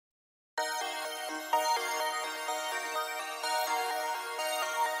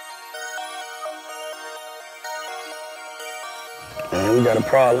Man, we got a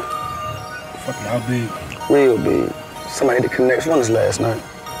problem. Fucking how big? Real big. Somebody that connects on us last night.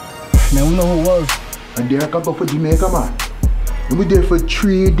 Man, we know who it was. And there I come back for Jamaica, man. And we there for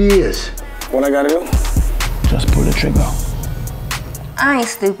 3 days. What I gotta do? Just pull the trigger. I ain't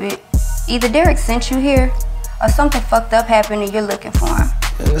stupid. Either Derek sent you here, or something fucked up happened and you're looking for him.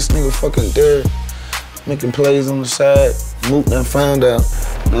 Man, this nigga fucking Derek making plays on the side. Mook done found out.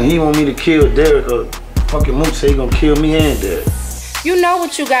 Now he want me to kill Derek, or fucking Mook say he gonna kill me and Derek. You know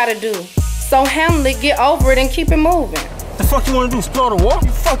what you gotta do. So handle it, get over it, and keep it moving. The fuck you wanna do, explore the war?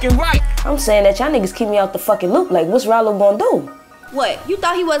 You fucking right. I'm saying that y'all niggas keep me out the fucking loop. Like, what's Rilow gonna do? What, you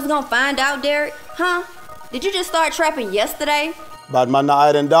thought he wasn't gonna find out, Derek? Huh? Did you just start trapping yesterday? Bad man not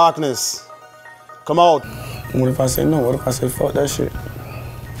hide in darkness. Come out. What if I say no? What if I say fuck that shit?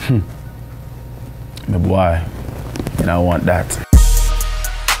 My boy, you don't want that.